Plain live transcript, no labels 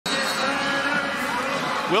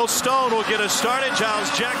Will Stone will get us started. Giles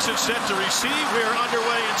Jackson set to receive. We are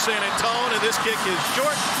underway in San Antonio, and this kick is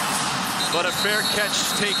short, but a fair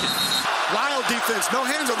catch taken. Wild defense, no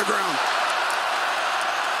hands on the ground.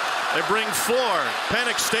 They bring 4.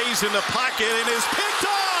 Penix stays in the pocket and is picked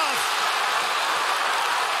off.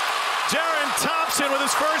 Darren Thompson with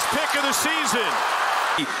his first pick of the season.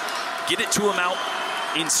 Get it to him out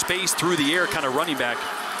in space through the air, kind of running back.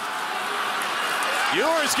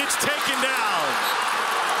 Ewers gets taken down.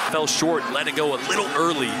 Fell short, let it go a little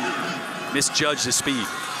early. Misjudged the speed.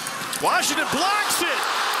 Washington blocks it.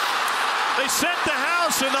 They set the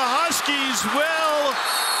house, and the Huskies will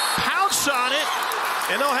pounce on it,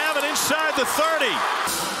 and they'll have it inside the 30.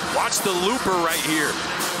 Watch the looper right here.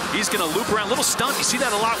 He's going to loop around, little stunt. You see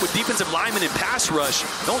that a lot with defensive linemen in pass rush.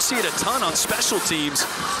 Don't see it a ton on special teams,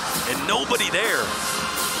 and nobody there.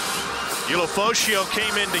 Ulofoscio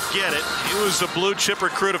came in to get it. He was a blue chip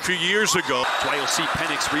recruit a few years ago. That's why you'll see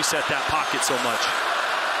Penix reset that pocket so much.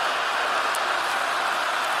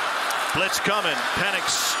 Blitz coming.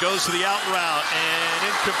 Penix goes to the out route and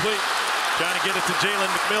incomplete. Trying to get it to Jalen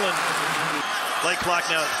McMillan. Play clock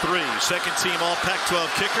now at 3. Second team all Pac-12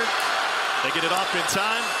 kicker. They get it off in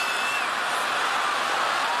time.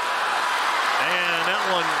 And that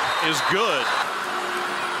one is good.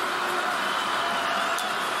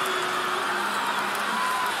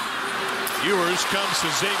 Ewers comes to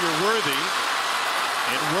Xavier Worthy.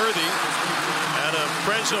 And Worthy, out of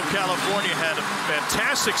Fresno, California, had a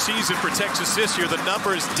fantastic season for Texas this year. The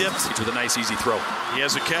numbers dipped. With a nice, easy throw. He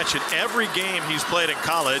has a catch in every game he's played in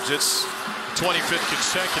college. It's 25th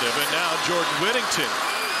consecutive. And now Jordan Whittington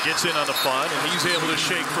gets in on the fun, and he's able to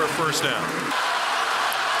shake for a first down.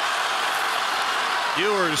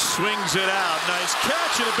 Ewers swings it out. Nice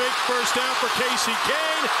catch and a big first down for Casey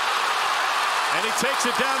Kane. And he takes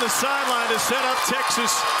it down the sideline to set up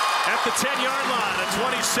Texas at the 10-yard line, a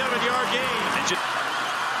 27-yard gain.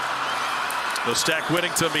 They'll stack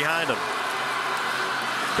Whittington behind him.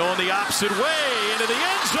 Going the opposite way into the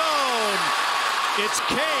end zone. It's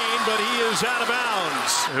Kane, but he is out of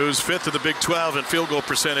bounds. Who's 5th in the Big 12 in field goal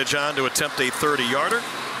percentage on to attempt a 30-yarder.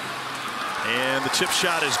 And the chip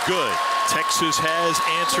shot is good. Texas has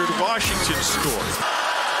answered Washington's score.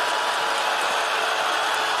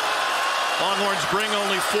 Longhorns bring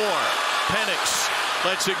only 4. Penix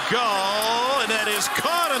lets it go, and that is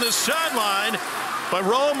caught on the sideline by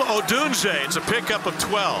Rome Odunze. It's a pickup of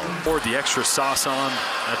 12. Poured the extra sauce on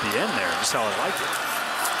at the end there, just how I like it.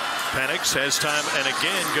 Penix has time and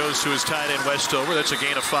again goes to his tight end Westover. That's a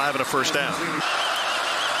gain of 5 and a first down.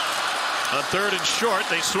 On 3rd and short,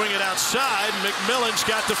 they swing it outside. McMillan's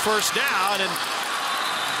got the first down, and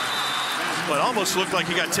well, it almost looked like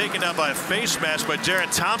he got taken down by a face mask by Darren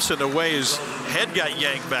Thompson, the way his head got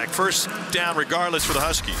yanked back. First down regardless for the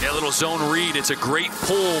Huskies. Yeah, little zone read. It's a great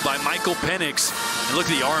pull by Michael Penix. And look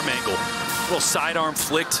at the arm angle. Little sidearm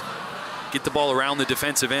flicked. Get the ball around the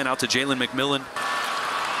defensive end out to Jalen McMillan.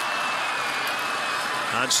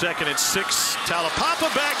 On 2nd and 6, Talapapa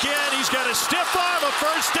back in. He's got a stiff arm, a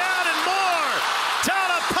first down, and more.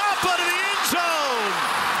 Talapapa to the end zone.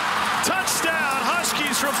 Touchdown,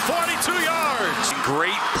 Huskies from 42 yards.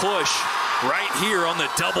 Great push right here on the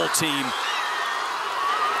double team.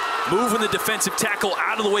 Moving the defensive tackle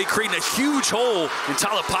out of the way, creating a huge hole in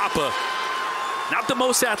Talapapa. Not the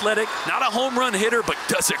most athletic, not a home run hitter, but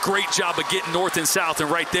does a great job of getting north and south, and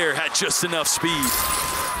right there had just enough speed.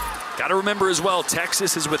 Got to remember as well,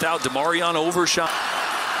 Texas is without Demarion Overshown.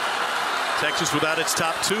 Texas without its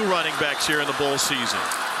top 2 running backs here in the bowl season.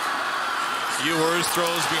 Ewers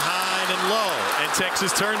throws behind and low, and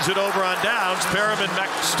Texas turns it over on downs. Perriman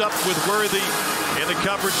mixed up with Worthy in the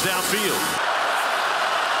coverage downfield.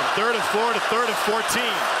 From 3rd and 4 to 3rd and 14.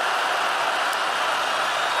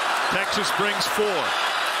 Texas brings 4.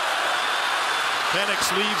 Penix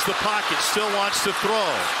leaves the pocket, still wants to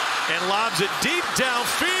throw, and lobs it deep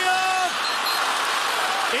downfield.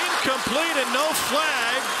 Incomplete and no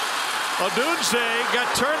flag. Odunze got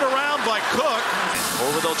turned around by Cook.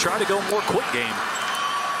 Or they'll try to go more quick game.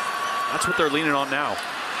 That's what they're leaning on now.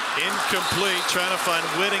 Incomplete, trying to find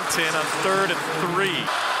Whittington on 3rd and 3.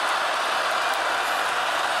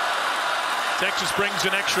 Texas brings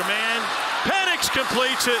an extra man. Penix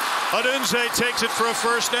completes it. Odunze takes it for a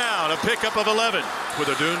first down. A pickup of 11 with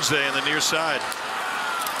Odunze on the near side.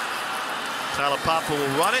 Talapapa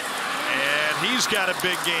will run it, and he's got a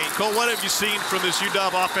big gain. Cole, what have you seen from this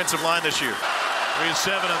UW offensive line this year? 3 and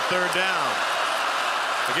 7 on 3rd down.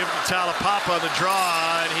 They give it to Talapapa on the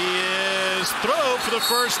draw, and he is through for the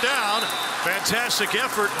first down. Fantastic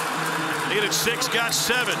effort. Needed 6, got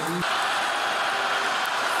 7.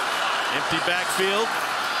 Empty backfield.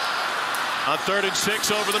 On 3rd and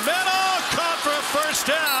 6 over the middle. Caught for a first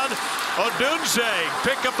down. Odunze,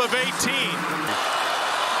 pickup of 18.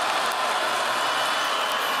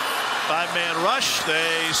 5-man rush.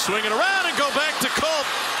 They swing it around and go back to Culp.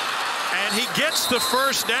 And he gets the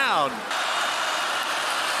first down.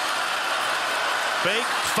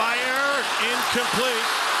 Fake, fire, incomplete.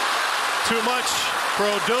 Too much for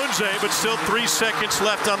Odunze, but still 3 seconds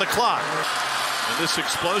left on the clock. And this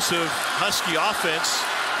explosive Husky offense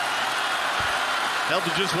held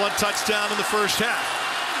to just 1 touchdown in the first half.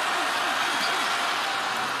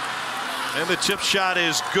 And the chip shot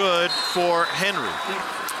is good for Henry.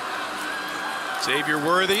 Xavier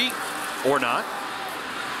Worthy, or not.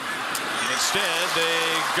 Instead, they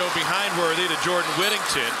go behind Worthy to Jordan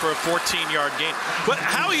Whittington for a 14-yard gain. But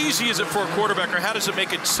how easy is it for a quarterback, or how does it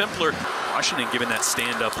make it simpler? Washington giving that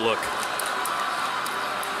stand-up look.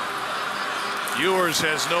 Ewers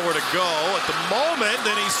has nowhere to go at the moment.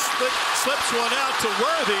 Then he slips one out to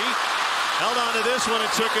Worthy. Held on to this one and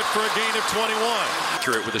took it for a gain of 21.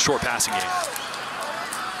 Accurate with a short passing game.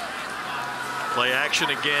 Play action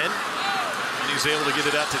again. And he's able to get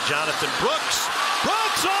it out to Jonathan Brooks.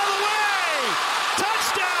 Brooks all the way!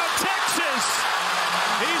 Touchdown, Texas!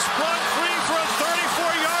 He's broke free for a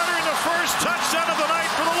 34-yarder in the first touchdown of the night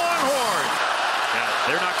for the Longhorn. Yeah,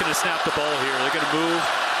 they're not going to snap the ball here. They're going to move,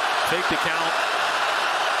 take the count,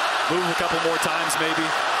 move a couple more times maybe,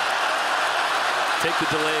 take the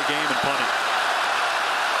delay of game and punt it.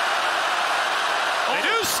 They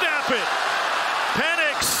do snap it.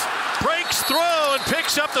 Penix breaks through and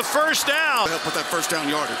picks up the first down. Help with that first down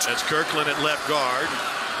yardage. That's Kirkland at left guard.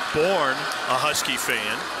 Bourne, a Husky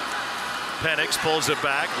fan. Penix pulls it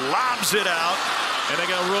back, lobs it out, and they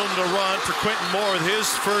got room to run for Quentin Moore with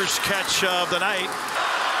his first catch of the night.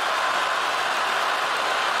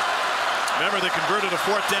 Remember, they converted a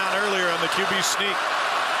 4th down earlier on the QB sneak.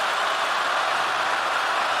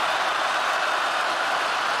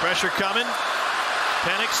 Pressure coming.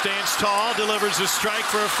 Penix stands tall, delivers a strike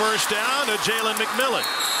for a first down to Jalen McMillan.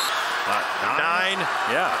 9.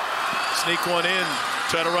 Yeah. Sneak one in.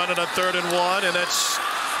 Try to run it on 3rd and 1, and that's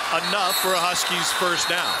enough for a Huskies first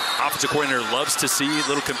down. Offensive coordinator loves to see a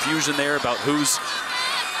little confusion there about who's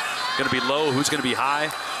going to be low, who's going to be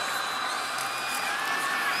high.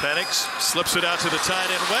 Penix slips it out to the tight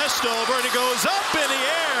end Westover, and he goes up in the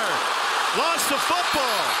air. Lost the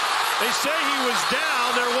football. They say he was down.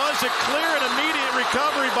 There was a clear and immediate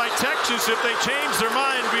recovery by Texas if they change their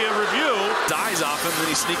mind via review. Dies off him,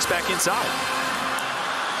 then he sneaks back inside.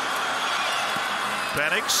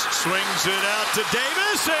 Penix swings it out to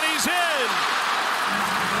Davis, and he's in.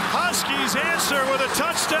 Huskies answer with a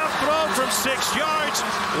touchdown throw from 6 yards.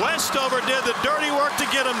 Westover did the dirty work to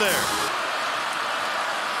get him there.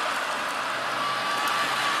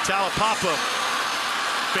 Talapapa,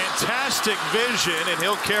 fantastic vision, and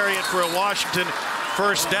he'll carry it for a Washington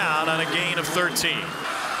first down on a gain of 13.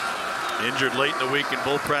 Injured late in the week in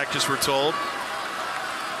bull practice, we're told.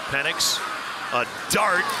 Penix, a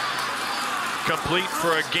dart, complete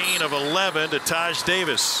for a gain of 11 to Taj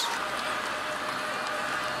Davis.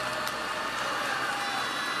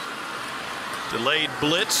 Delayed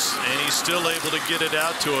blitz, and he's still able to get it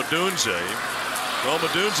out to Odunze. Rome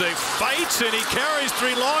Odunze fights, and he carries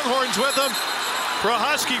 3 Longhorns with him for a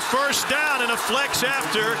Husky first down and a flex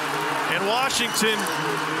after. And Washington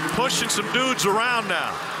pushing some dudes around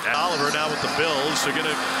now. And Oliver now with the Bills. They're going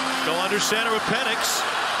to go under center with Penix.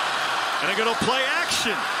 And they're going to play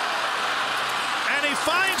action. And he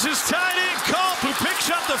finds his tight end, Culp, who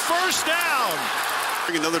picks up the first down.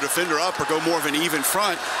 Bring another defender up or go more of an even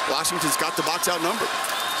front. Washington's got the box outnumbered.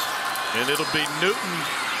 And it'll be Newton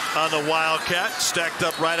on the Wildcat, stacked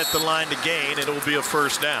up right at the line to gain, and it will be a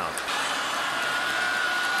first down.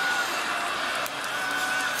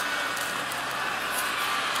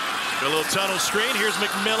 A little tunnel screen. Here's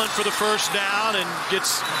McMillan for the first down and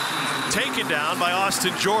gets taken down by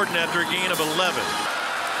Austin Jordan after a gain of 11.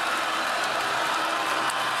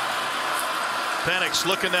 Penix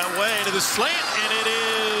looking that way to the slant, and it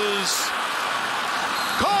is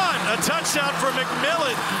caught. A touchdown for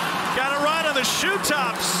McMillan. Got it right on the shoe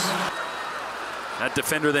tops. That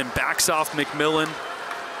defender then backs off McMillan,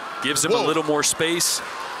 gives him a little more space.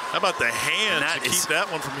 How about the hand to keep that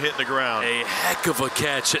one from hitting the ground? A heck of a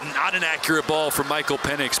catch. Not an accurate ball for Michael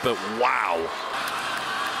Penix, but wow.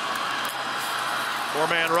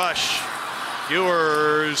 4-man rush.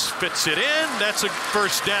 Ewers fits it in. That's a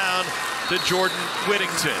first down to Jordan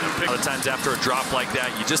Whittington. A lot of times after a drop like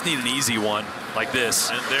that, you just need an easy one like this.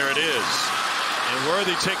 And there it is. And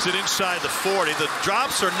Worthy takes it inside the 40. The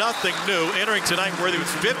drops are nothing new. Entering tonight, Worthy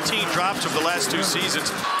with 15 drops over the last 2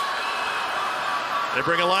 seasons. They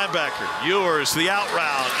bring a linebacker. Ewers, the out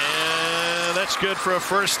route, and that's good for a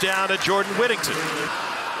first down to Jordan Whittington.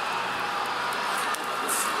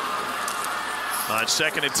 On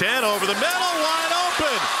 2nd and 10, over the middle, wide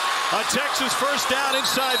open. A Texas first down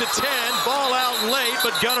inside the 10. Ball out late,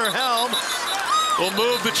 but Gunnar Helm will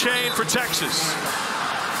move the chain for Texas.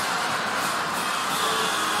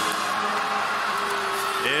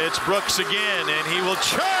 It's Brooks again, and he will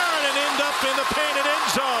turn and end up in the painted end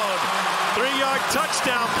zone. 3-yard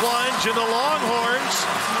touchdown plunge, and the Longhorns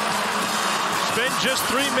spend just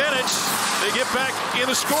 3 minutes. They get back in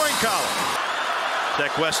the scoring column.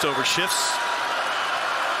 Zach Westover shifts.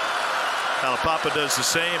 Talapapa does the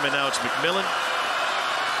same, and now it's McMillan.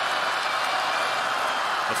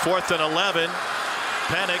 A 4th and 11.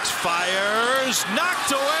 Penix fires,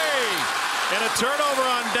 knocked away, and a turnover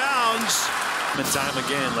on downs. And time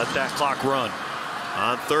again, let that clock run.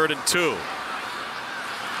 On 3rd and 2.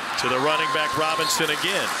 To the running back Robinson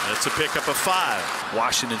again. It's a pickup of 5.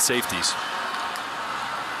 Washington safeties.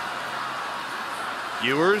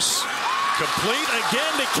 Ewers complete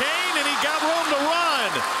again to Kane, and he got room to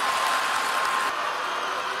run.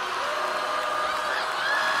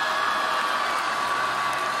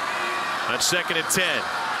 On 2nd and 10.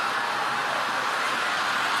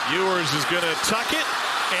 Ewers is going to tuck it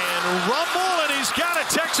and rumble, and he's got a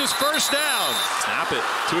Texas first down. Snap it.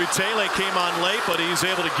 Tuitele came on late, but he's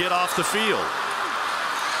able to get off the field.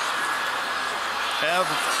 Have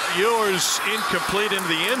Ewers incomplete into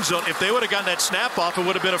the end zone. If they would have gotten that snap off, it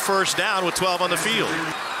would have been a first down with 12 on the field.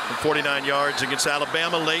 And 49 yards against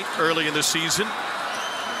Alabama late, early in the season.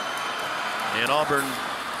 And Auburn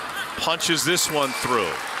punches this one through.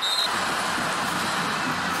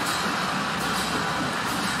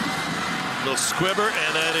 Little squibber,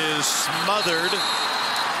 and that is smothered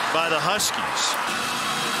by the Huskies.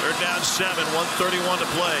 They're down 7, 1:31 to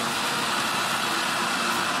play.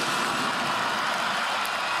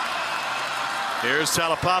 Here's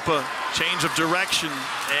Talapapa, change of direction,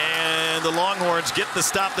 and the Longhorns get the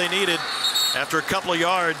stop they needed after a couple of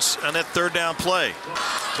yards on that 3rd down play.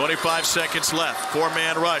 25 seconds left,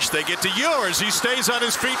 4-man rush. They get to Ewers. He stays on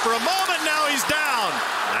his feet for a moment. Now he's down.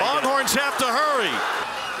 Longhorns have to hurry.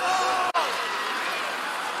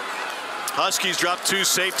 Huskies drop 2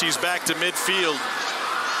 safeties back to midfield.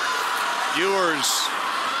 Ewers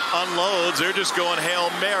unloads. They're just going Hail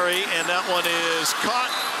Mary, and that one is caught.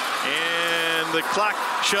 And the clock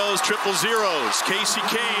shows triple zeros. Casey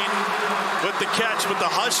Kane with the catch, but the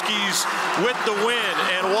Huskies with the win.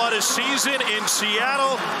 And what a season in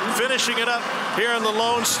Seattle, finishing it up here in the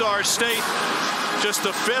Lone Star State. Just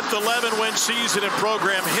the 5th 11-win season in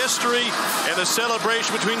program history, and the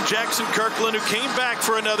celebration between Jackson Kirkland, who came back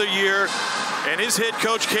for another year, and his head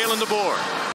coach, Kalen DeBoer.